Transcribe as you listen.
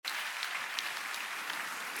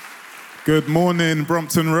Good morning,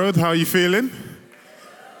 Brompton Road. How are you feeling?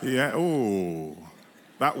 Yeah, oh,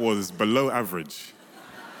 that was below average.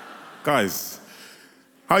 Guys,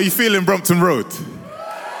 how are you feeling, Brompton Road?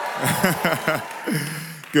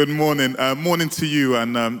 Good morning. Morning to you.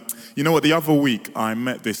 And you know what? The other week, I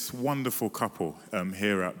met this wonderful couple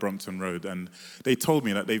here at Brompton Road, and they told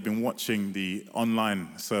me that they've been watching the online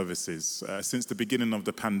services since the beginning of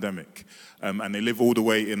the pandemic, and they live all the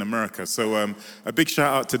way in America. So a big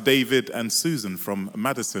shout out to David and Susan from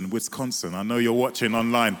Madison, Wisconsin. I know you're watching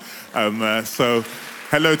online. So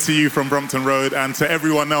hello to you from Brompton Road and to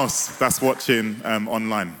everyone else that's watching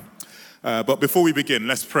online. But before we begin,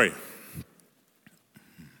 let's pray.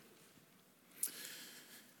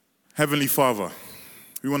 Heavenly Father,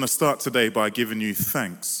 we want to start today by giving you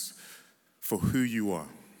thanks for who you are.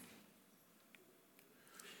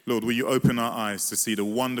 Lord, will you open our eyes to see the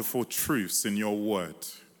wonderful truths in your word,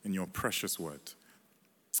 in your precious word.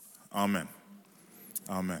 Amen.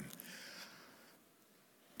 Amen.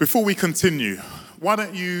 Before we continue, why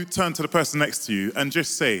don't you turn to the person next to you and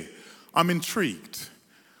just say, I'm intrigued.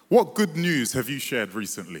 What good news have you shared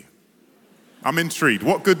recently? I'm intrigued.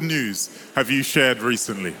 What good news have you shared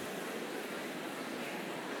recently?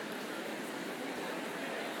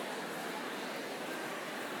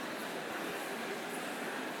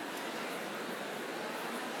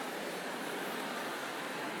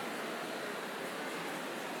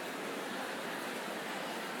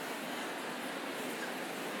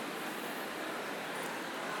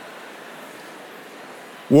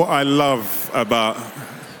 What I love about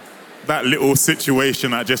that little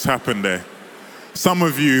situation that just happened there, some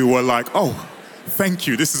of you were like, oh, thank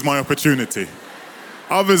you, this is my opportunity.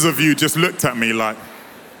 Others of you just looked at me like...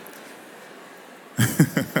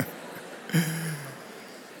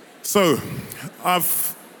 So,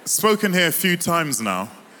 I've spoken here a few times now,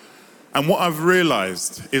 and what I've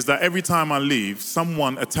realized is that every time I leave,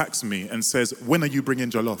 someone attacks me and says, when are you bringing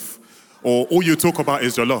jollof? Or all you talk about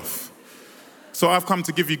is jollof. So I've come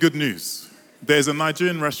to give you good news. There's a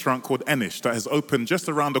Nigerian restaurant called Enish that has opened just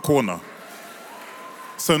around the corner.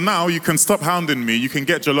 So now you can stop hounding me, you can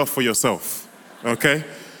get jollof for yourself, okay?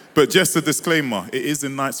 But just a disclaimer, it is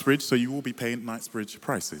in Knightsbridge, so you will be paying Knightsbridge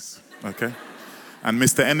prices, okay? And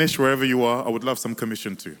Mr. Enish, wherever you are, I would love some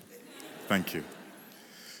commission too. Thank you.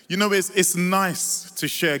 You know, it's nice to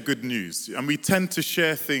share good news, and we tend to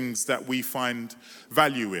share things that we find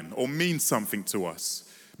value in or mean something to us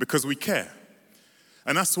because we care.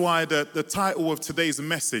 And that's why the title of today's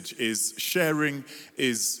message is Sharing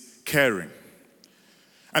is Caring.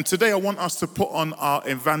 And today I want us to put on our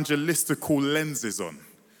evangelistical lenses on.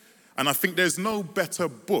 And I think there's no better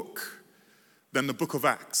book than the book of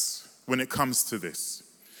Acts when it comes to this.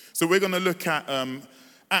 So we're going to look at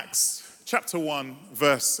Acts chapter 1,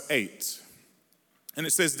 verse 8. And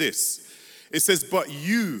it says this. It says, but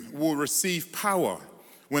you will receive power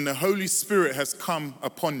when the Holy Spirit has come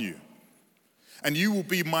upon you. And you will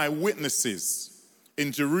be my witnesses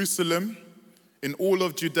in Jerusalem, in all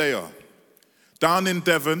of Judea, down in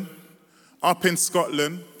Devon, up in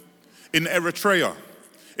Scotland, in Eritrea,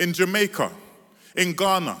 in Jamaica, in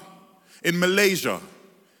Ghana, in Malaysia,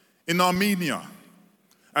 in Armenia,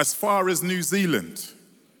 as far as New Zealand,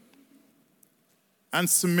 and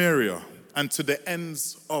Samaria, and to the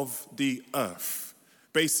ends of the earth.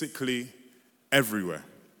 Basically, everywhere.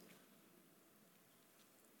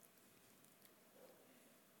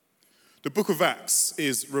 The book of Acts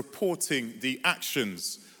is reporting the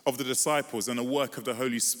actions of the disciples and the work of the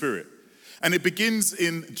Holy Spirit. And it begins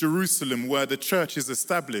in Jerusalem where the church is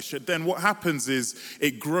established. And then what happens is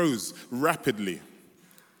it grows rapidly.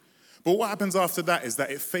 But what happens after that is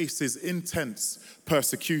that it faces intense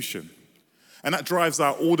persecution. And that drives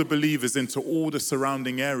out all the believers into all the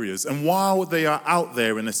surrounding areas. And while they are out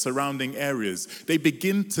there in the surrounding areas, they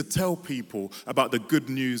begin to tell people about the good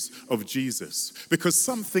news of Jesus. Because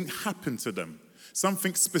something happened to them.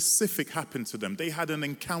 Something specific happened to them. They had an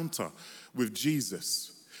encounter with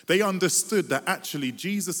Jesus. They understood that actually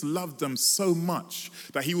Jesus loved them so much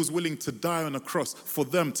that he was willing to die on a cross for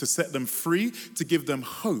them, to set them free, to give them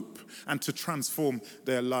hope, and to transform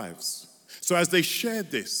their lives. So as they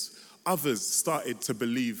shared this, others started to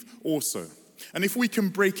believe also. And if we can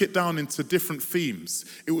break it down into different themes,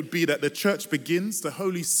 it would be that the church begins, the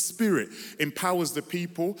Holy Spirit empowers the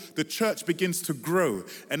people, the church begins to grow,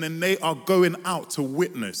 and then they are going out to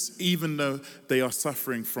witness, even though they are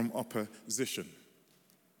suffering from opposition.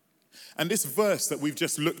 And this verse that we've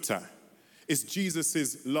just looked at is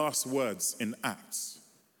Jesus' last words in Acts.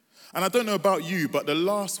 And I don't know about you, but the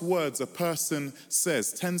last words a person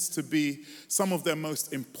says tends to be some of their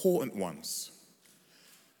most important ones.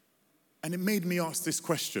 And it made me ask this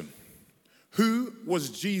question. Who was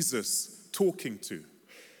Jesus talking to?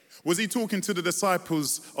 Was he talking to the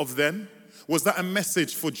disciples of then? Was that a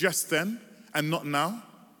message for just then and not now?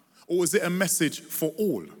 Or was it a message for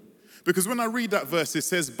all? Because when I read that verse, it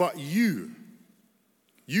says, but you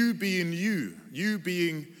being you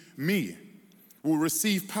being me, will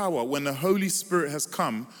receive power when the Holy Spirit has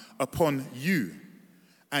come upon you,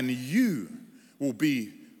 and you will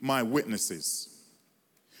be my witnesses.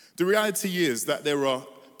 The reality is that there are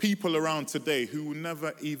people around today who will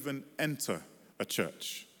never even enter a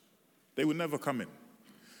church. They will never come in.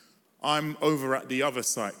 I'm over at the other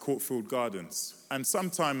site, Courtfield Gardens, and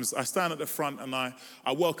sometimes I stand at the front and I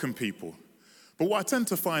welcome people. But what I tend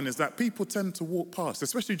to find is that people tend to walk past,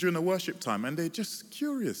 especially during the worship time, and they're just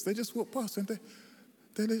curious. They just walk past and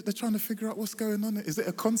they're trying to figure out what's going on. Is it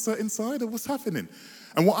a concert inside or what's happening?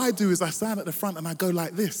 And what I do is I stand at the front and I go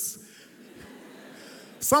like this.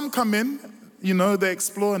 Some come in, they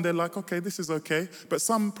explore and they're like, okay, this is okay. But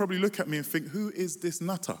some probably look at me and think, who is this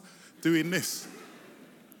nutter doing this?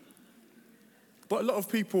 But a lot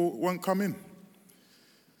of people won't come in.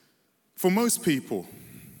 For most people,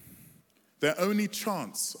 their only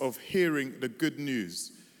chance of hearing the good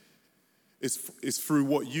news is through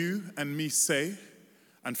what you and me say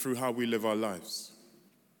and through how we live our lives.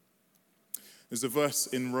 There's a verse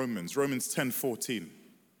in Romans 10:14.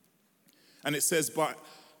 And it says, but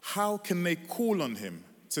how can they call on him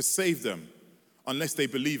to save them unless they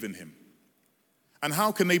believe in him? And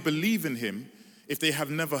how can they believe in him if they have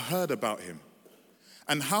never heard about him?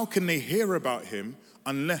 And how can they hear about him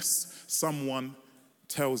unless someone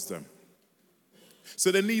tells them?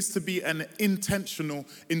 So there needs to be an intentional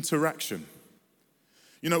interaction.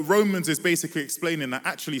 Romans is basically explaining that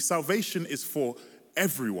actually salvation is for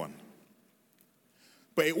everyone.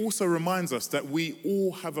 But it also reminds us that we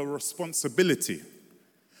all have a responsibility.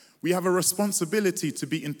 We have a responsibility to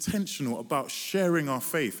be intentional about sharing our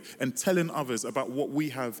faith and telling others about what we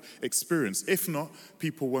have experienced. If not,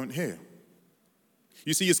 people won't hear.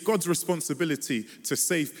 You see, it's God's responsibility to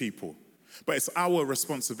save people, but it's our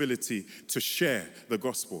responsibility to share the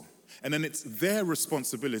gospel. And then it's their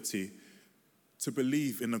responsibility to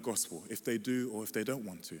believe in the gospel if they do or if they don't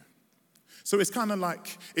want to. So it's kind of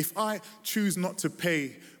like if I choose not to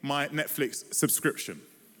pay my Netflix subscription,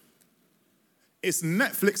 it's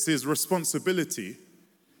Netflix's responsibility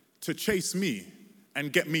to chase me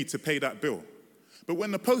and get me to pay that bill. But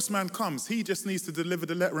when the postman comes, he just needs to deliver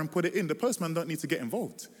the letter and put it in. The postman don't need to get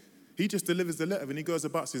involved. He just delivers the letter and he goes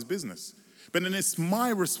about his business. But then it's my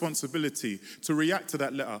responsibility to react to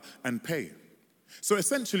that letter and pay. So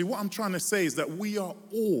essentially what I'm trying to say is that we are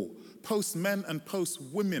all postmen and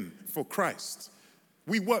postwomen for Christ.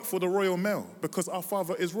 We work for the Royal Mail because our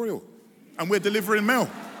Father is royal and we're delivering mail.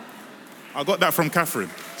 I got that from Catherine,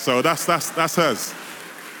 so that's hers.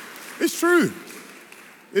 It's true.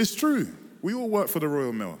 It's true. We all work for the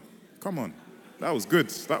Royal Mail. Come on. That was good.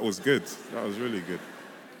 That was good. That was really good.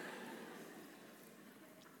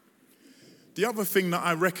 The other thing that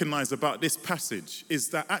I recognize about this passage is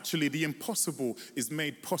that actually the impossible is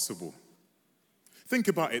made possible. Think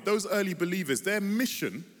about it. Those early believers, their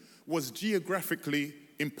mission was geographically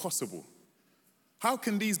impossible. How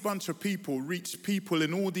can these bunch of people reach people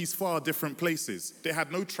in all these far different places? They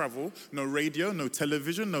had no travel, no radio, no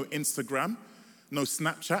television, no Instagram, no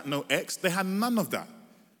Snapchat, no X. They had none of that.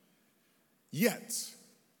 Yet,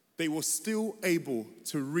 they were still able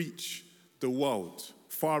to reach the world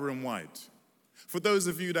far and wide. For those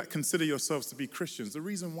of you that consider yourselves to be Christians, the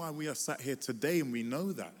reason why we are sat here today and we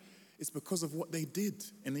know that is because of what they did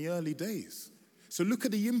in the early days. So look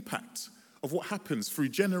at the impact of what happens through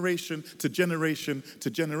generation to generation to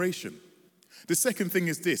generation. The second thing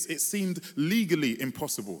is this: it seemed legally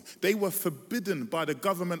impossible. They were forbidden by the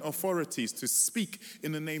government authorities to speak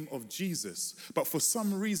in the name of Jesus. But for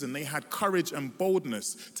some reason, they had courage and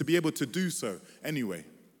boldness to be able to do so anyway.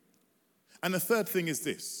 And the third thing is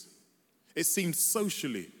this: it seemed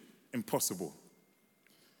socially impossible.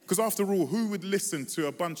 Because after all, who would listen to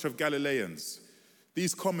a bunch of Galileans?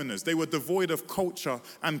 These commoners, they were devoid of culture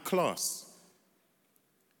and class.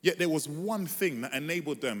 Yet there was one thing that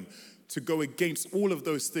enabled them to go against all of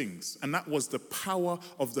those things, and that was the power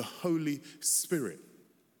of the Holy Spirit.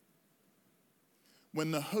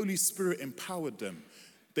 When the Holy Spirit empowered them,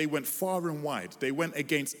 they went far and wide. They went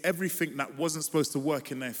against everything that wasn't supposed to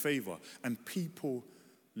work in their favor, and people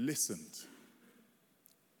listened.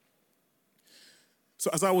 So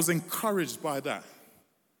as I was encouraged by that,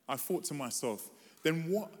 I thought to myself, then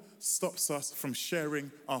what stops us from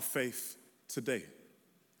sharing our faith today?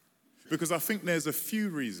 Because I think there's a few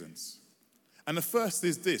reasons. And the first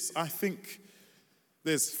is this: I think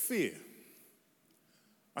there's fear.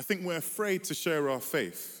 I think we're afraid to share our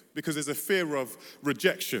faith because there's a fear of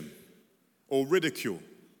rejection or ridicule,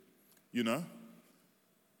 you know?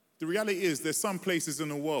 The reality is there's some places in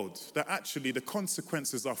the world that actually the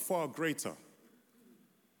consequences are far greater.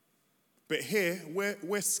 But here,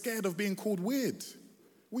 we're scared of being called weird.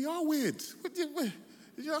 We are weird.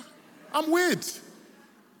 I'm weird.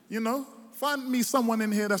 You know? Find me someone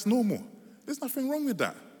in here that's normal. There's nothing wrong with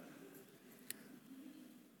that.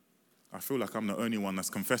 I feel like I'm the only one that's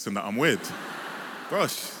confessing that I'm weird.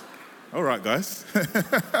 Gosh. All right, guys.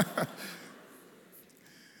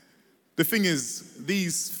 The thing is,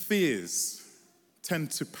 these fears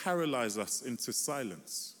tend to paralyze us into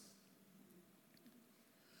silence.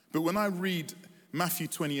 But when I read Matthew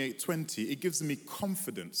 28:20, it gives me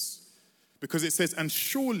confidence because it says, "And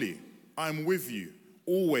surely I'm with you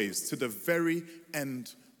always to the very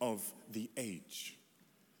end of the age."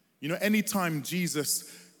 You know, anytime Jesus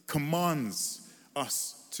commands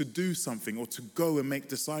us to do something or to go and make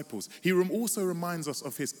disciples, he also reminds us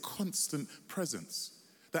of his constant presence.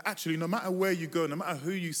 That actually, no matter where you go, no matter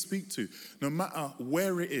who you speak to, no matter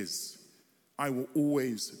where it is, I will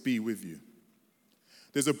always be with you.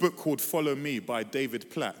 There's a book called Follow Me by David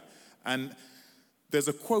Platt, and there's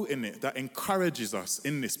a quote in it that encourages us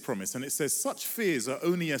in this promise, and it says, "Such fears are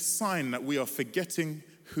only a sign that we are forgetting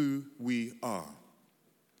who we are.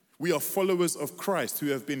 We are followers of Christ who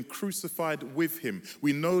have been crucified with him.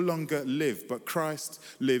 We no longer live, but Christ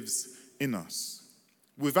lives in us.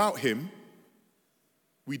 Without him,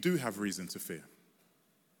 we do have reason to fear.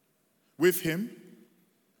 With him,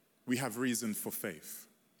 we have reason for faith."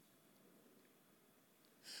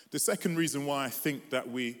 The second reason why I think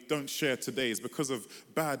that we don't share today is because of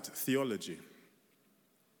bad theology.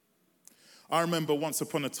 I remember once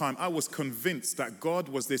upon a time, I was convinced that God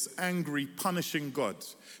was this angry, punishing God,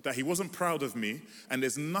 that he wasn't proud of me, and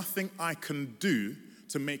there's nothing I can do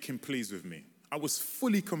to make him pleased with me. I was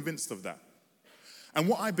fully convinced of that. And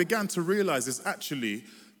what I began to realize is actually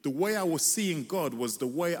the way I was seeing God was the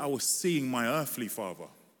way I was seeing my earthly father,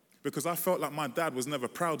 because I felt like my dad was never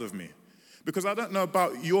proud of me. Because I don't know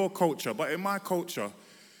about your culture, but in my culture,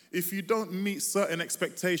 if you don't meet certain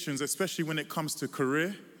expectations, especially when it comes to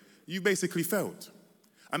career, you basically failed.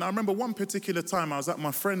 And I remember one particular time I was at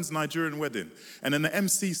my friend's Nigerian wedding, and then the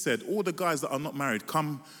MC said, "All the guys that are not married,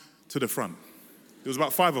 come to the front." There was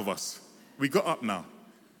about 5 of us. We got up now.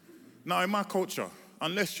 Now in my culture,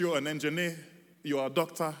 unless you're an engineer, you're a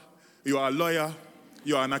doctor, you're a lawyer,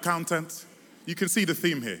 you're an accountant, you can see the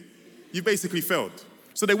theme here. You basically failed.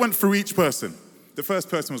 So they went through each person. The first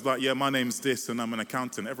person was like, "Yeah, my name's this and I'm an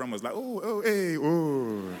accountant." Everyone was like, "Oh, hey,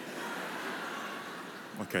 oh."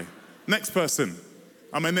 Okay. Next person,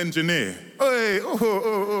 "I'm an engineer." "Hey,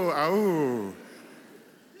 oh.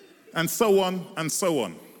 And so on and so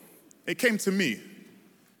on. It came to me.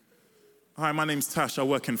 "Hi, my name's Tash, I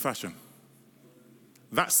work in fashion."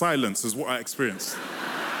 That silence is what I experienced.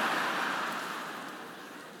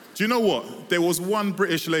 Do you know what? There was one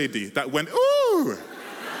British lady that went, "Ooh."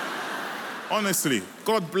 Honestly,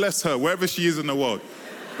 God bless her, wherever she is in the world.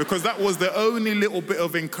 Because that was the only little bit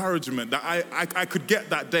of encouragement that I could get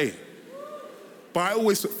that day. But I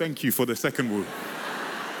always thank you for the second woo.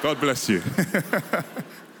 God bless you.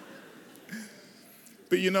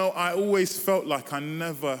 But you know, I always felt like I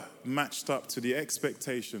never matched up to the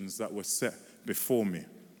expectations that were set before me.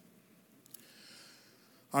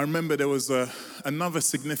 I remember there was another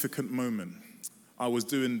significant moment. I was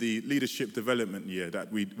doing the leadership development year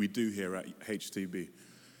that we do here at HTB.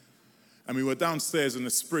 And we were downstairs in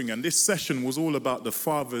the spring, and this session was all about the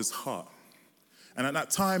father's heart. And at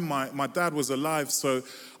that time, my dad was alive, so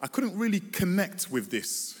I couldn't really connect with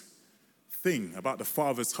this thing about the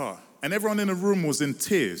father's heart. And everyone in the room was in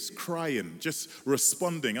tears, crying, just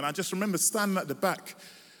responding. And I just remember standing at the back,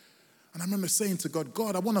 and I remember saying to God,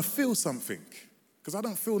 "God, I want to feel something, because I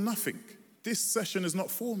don't feel nothing. This session is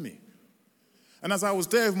not for me." And as I was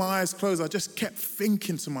there with my eyes closed, I just kept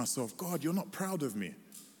thinking to myself, "God, you're not proud of me.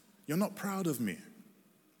 You're not proud of me."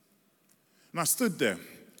 And I stood there,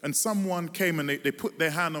 and someone came and they put their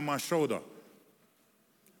hand on my shoulder.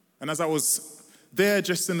 And as I was there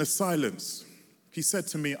just in the silence, he said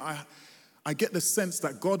to me, I get the sense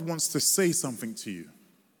that God wants to say something to you.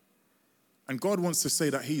 And God wants to say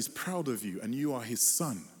that he's proud of you and you are his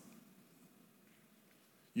son.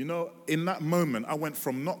 You know, in that moment, I went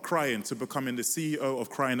from not crying to becoming the CEO of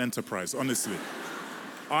Crying Enterprise, honestly.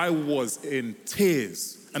 I was in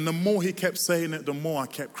tears. And the more he kept saying it, the more I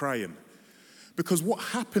kept crying. Because what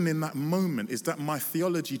happened in that moment is that my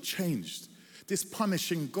theology changed. This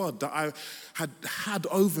punishing God that I had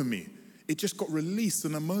over me, it just got released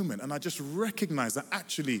in a moment, and I just recognized that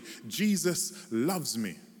actually Jesus loves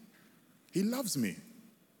me. He loves me.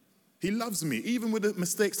 He loves me. Even with the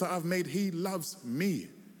mistakes that I've made, he loves me.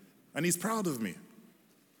 And he's proud of me.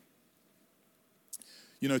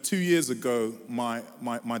 2 years ago, my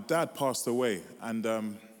dad passed away. And,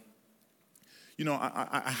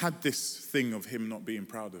 I had this thing of him not being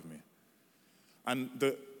proud of me. And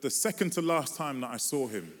the second to last time that I saw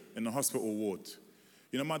him in the hospital ward,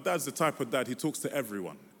 my dad's the type of dad, he talks to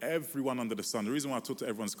everyone under the sun. The reason why I talk to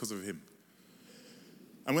everyone is because of him.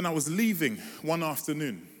 And when I was leaving one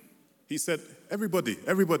afternoon, he said, everybody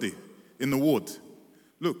in the ward,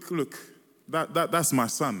 look, that's my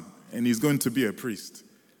son, and he's going to be a priest.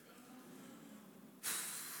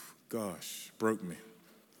 Gosh, broke me.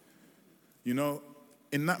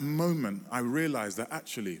 In that moment, I realized that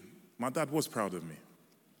actually, my dad was proud of me.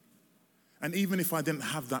 And even if I didn't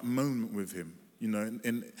have that moment with him,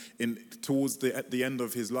 towards the end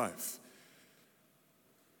of his life,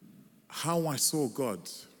 how I saw God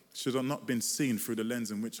should have not been seen through the lens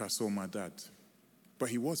in which I saw my dad. But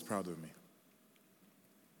he was proud of me.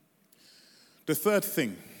 The third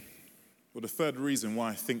thing, or the third reason why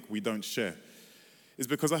I think we don't share, is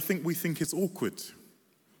because I think we think it's awkward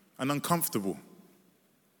and uncomfortable.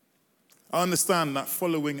 I understand that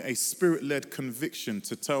following a spirit-led conviction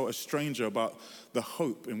to tell a stranger about the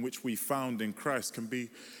hope in which we found in Christ can be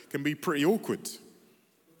pretty awkward,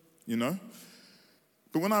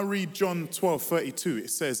 But when I read John 12:32, it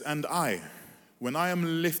says, "And I, when I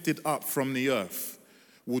am lifted up from the earth,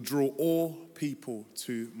 will draw all people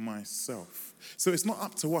to myself." So it's not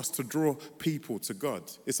up to us to draw people to God.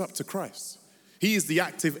 It's up to Christ. He is the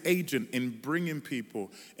active agent in bringing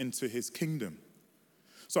people into his kingdom.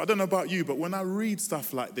 So I don't know about you, but when I read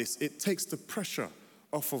stuff like this, it takes the pressure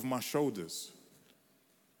off of my shoulders.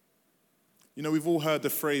 We've all heard the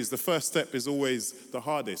phrase, the first step is always the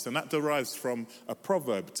hardest, and that derives from a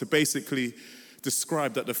proverb to basically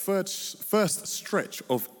describe that the first stretch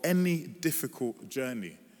of any difficult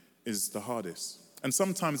journey is the hardest. And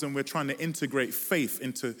sometimes when we're trying to integrate faith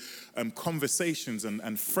into conversations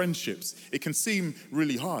and friendships, it can seem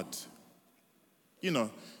really hard.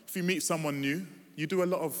 If you meet someone new, you do a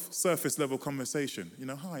lot of surface level conversation.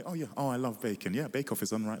 Hi, oh yeah, oh I love bacon. Yeah, Bake Off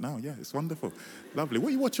is on right now. Yeah, it's wonderful. Lovely. What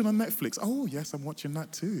are you watching on Netflix? Oh yes, I'm watching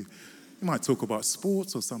that too. You might talk about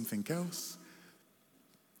sports or something else.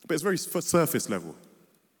 But it's very surface level.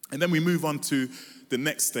 And then we move on to the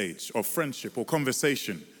next stage of friendship or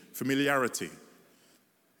conversation, familiarity.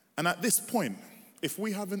 And at this point, if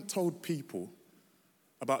we haven't told people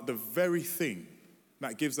about the very thing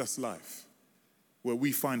that gives us life, where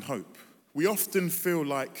we find hope, we often feel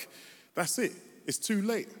like, that's it, it's too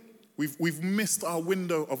late. We've missed our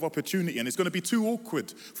window of opportunity, and it's going to be too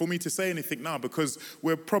awkward for me to say anything now because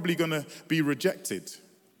we're probably going to be rejected.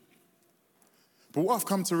 But what I've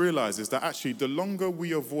come to realize is that actually the longer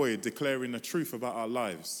we avoid declaring the truth about our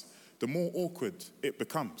lives, the more awkward it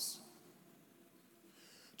becomes.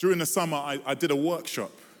 During the summer, I did a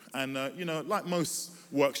workshop, and like most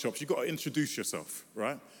workshops, you've got to introduce yourself,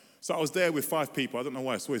 right? So I was there with 5 people. I don't know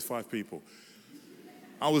why, it's always 5 people.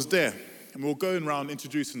 I was there, and we were going around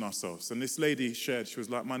introducing ourselves. And this lady shared, she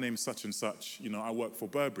was like, my name's such and such. I work for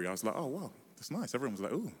Burberry. I was like, oh, wow, that's nice. Everyone was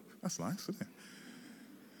like, oh, that's nice, isn't it?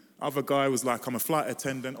 Other guy was like, I'm a flight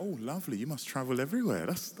attendant. Oh, lovely, you must travel everywhere.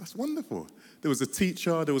 That's wonderful. There was a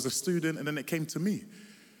teacher, there was a student, and then it came to me.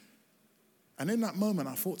 And in that moment,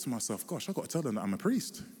 I thought to myself, gosh, I've got to tell them that I'm a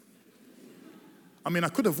priest. I mean, I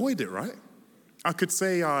could avoid it, right? I could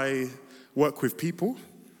say I work with people,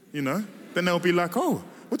 Then they'll be like, oh,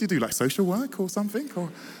 what do you do, like social work or something? Or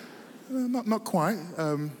not quite.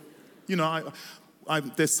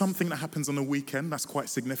 There's something that happens on the weekend that's quite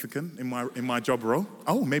significant in my job role.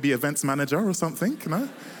 Oh, maybe events manager or something,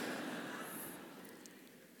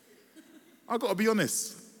 I've got to be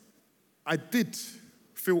honest. I did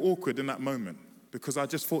feel awkward in that moment because I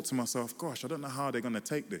just thought to myself, gosh, I don't know how they're going to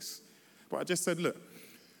take this. But I just said, look,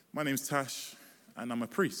 my name's Tash, and I'm a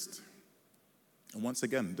priest. And once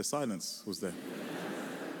again, the silence was there.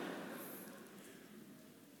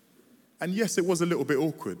 And yes, it was a little bit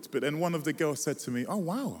awkward, but then one of the girls said to me, oh,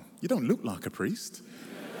 wow, you don't look like a priest.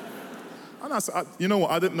 And I said, you know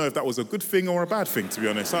what, I didn't know if that was a good thing or a bad thing, to be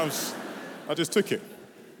honest. I just took it.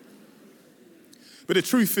 But the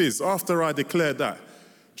truth is, after I declared that,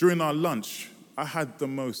 during our lunch, I had the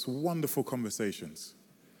most wonderful conversations.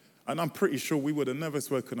 And I'm pretty sure we would have never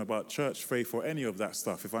spoken about church, faith, or any of that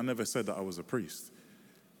stuff if I never said that I was a priest.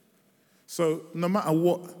 So no matter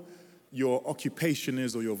what your occupation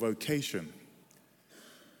is or your vocation,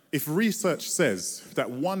 if research says that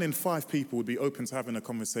 1 in 5 people would be open to having a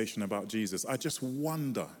conversation about Jesus, I just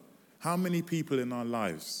wonder how many people in our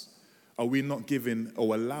lives are we not giving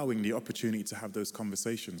or allowing the opportunity to have those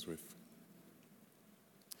conversations with?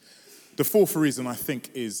 The fourth reason, I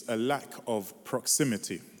think, is a lack of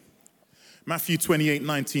proximity. Matthew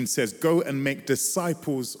 28:19 says, "Go and make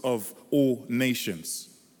disciples of all nations."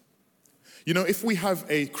 You know, if we have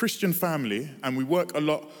a Christian family and we work a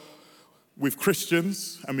lot with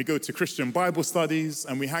Christians and we go to Christian Bible studies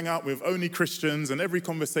and we hang out with only Christians and every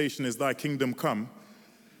conversation is "Thy kingdom come,"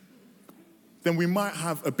 then we might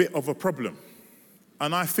have a bit of a problem.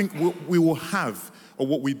 And I think what we will have, or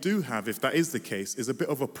what we do have, if that is the case, is a bit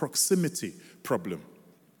of a proximity problem.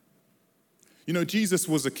 You know, Jesus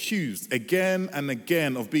was accused again and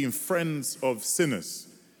again of being friends of sinners.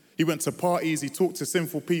 He went to parties, he talked to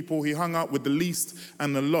sinful people, he hung out with the least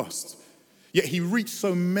and the lost. Yet he reached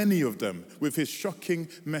so many of them with his shocking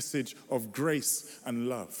message of grace and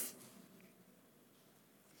love.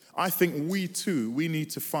 I think we need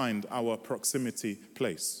to find our proximity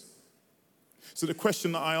place. So the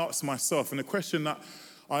question that I ask myself, and the question that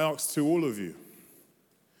I ask to all of you,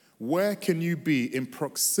 where can you be in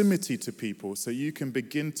proximity to people so you can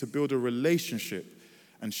begin to build a relationship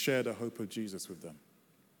and share the hope of Jesus with them?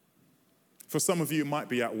 For some of you, it might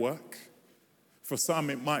be at work. For some,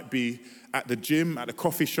 it might be at the gym, at the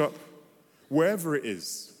coffee shop, wherever it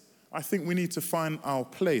is. I think we need to find our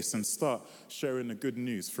place and start sharing the good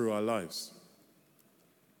news through our lives.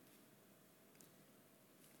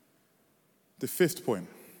 The fifth point,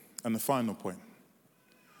 and the final point,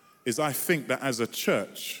 is I think that as a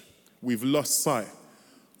church, we've lost sight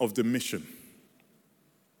of the mission.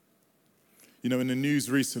 You know, in the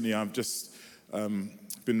news recently, I've just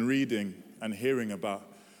been reading and hearing about,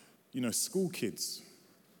 school kids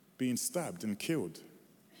being stabbed and killed.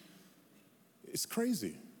 It's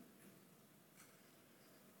crazy.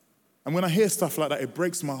 And when I hear stuff like that, it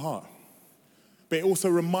breaks my heart. But it also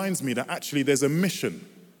reminds me that actually there's a mission.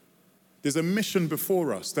 There's a mission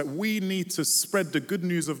before us, that we need to spread the good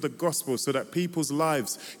news of the gospel so that people's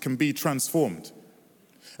lives can be transformed.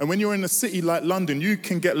 And when you're in a city like London, you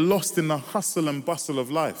can get lost in the hustle and bustle of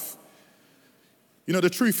life. You know,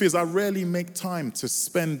 the truth is I rarely make time to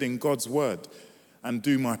spend in God's word and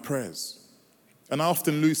do my prayers. And I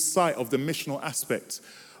often lose sight of the missional aspect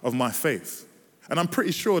of my faith. And I'm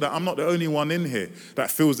pretty sure that I'm not the only one in here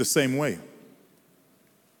that feels the same way.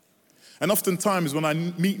 And oftentimes when I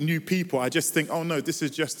meet new people, I just think, oh no, this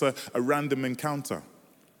is just a random encounter.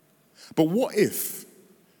 But what if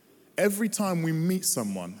every time we meet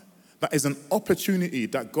someone, that is an opportunity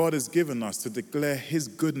that God has given us to declare his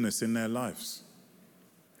goodness in their lives?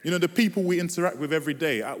 You know, the people we interact with every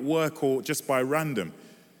day at work or just by random,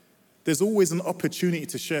 there's always an opportunity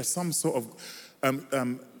to share some sort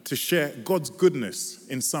of, to share God's goodness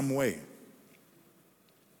in some way.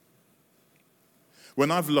 When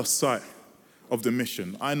I've lost sight of the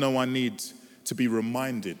mission, I know I need to be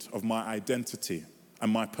reminded of my identity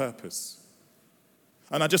and my purpose.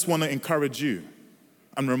 And I just want to encourage you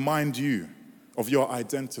and remind you of your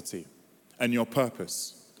identity and your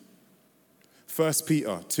purpose. 1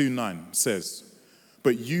 Peter 2:9 says,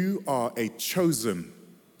 "But you are a chosen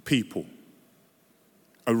people,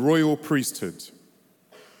 a royal priesthood,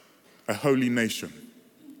 a holy nation,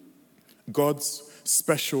 God's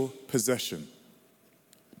special possession,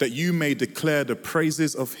 that you may declare the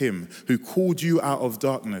praises of him who called you out of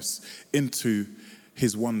darkness into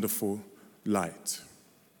his wonderful light."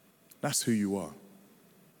 That's who you are.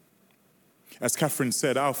 As Catherine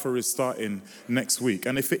said, Alpha is starting next week.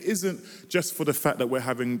 And if it isn't just for the fact that we're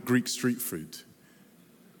having Greek street food,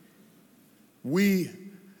 we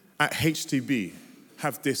at HTB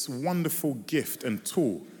have this wonderful gift and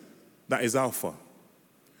tool that is Alpha,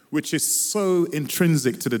 which is so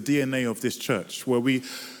intrinsic to the DNA of this church, where we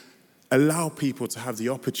allow people to have the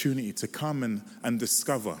opportunity to come and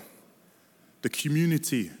discover the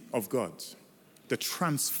community of God, the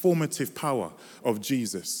transformative power of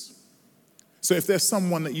Jesus. So if there's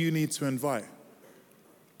someone that you need to invite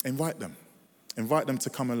them. Invite them to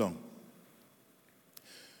come along.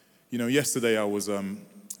 You know, yesterday I was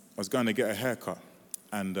going to get a haircut,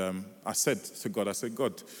 and I said to God,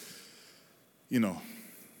 God,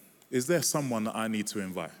 is there someone that I need to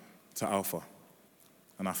invite to Alpha?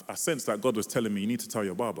 And I sensed that God was telling me, you need to tell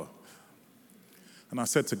your barber. And I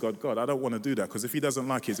said to God, I don't want to do that, because if he doesn't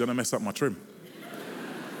like it, he's going to mess up my trim.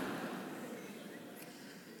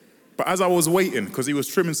 But as I was waiting, because he was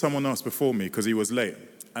trimming someone else before me because he was late,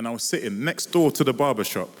 and I was sitting next door to the barber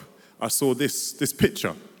shop, I saw this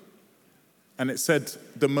picture. And it said,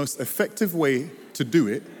 the most effective way to do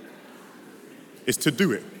it is to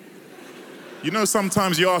do it. You know,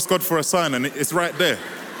 sometimes you ask God for a sign and it's right there.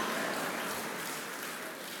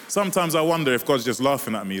 Sometimes I wonder if God's just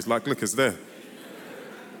laughing at me. He's like, look, it's there.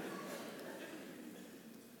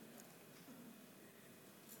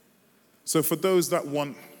 So for those that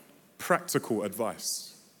want practical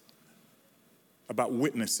advice about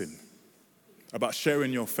witnessing, about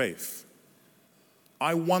sharing your faith,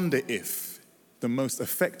 I wonder if the most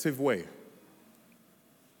effective way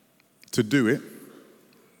to do it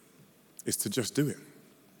is to just do it.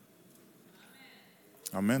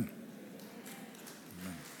 Amen.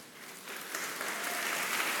 Amen.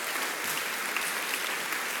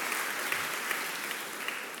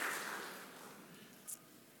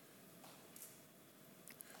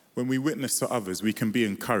 When we witness to others, we can be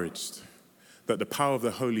encouraged that the power of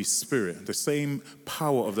the Holy Spirit, the same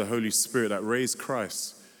power of the Holy Spirit that raised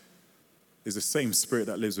Christ, is the same Spirit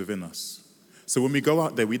that lives within us. So when we go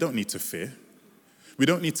out there, we don't need to fear. We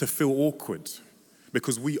don't need to feel awkward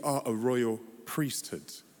because we are a royal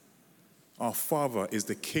priesthood. Our Father is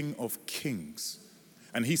the King of Kings,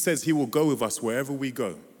 and he says he will go with us wherever we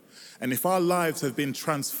go. And if our lives have been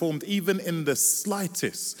transformed, even in the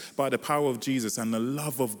slightest, by the power of Jesus and the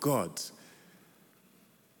love of God,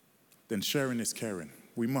 then sharing is caring.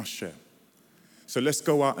 We must share. So let's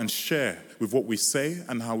go out and share with what we say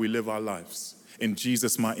and how we live our lives. In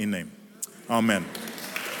Jesus' mighty name. Amen.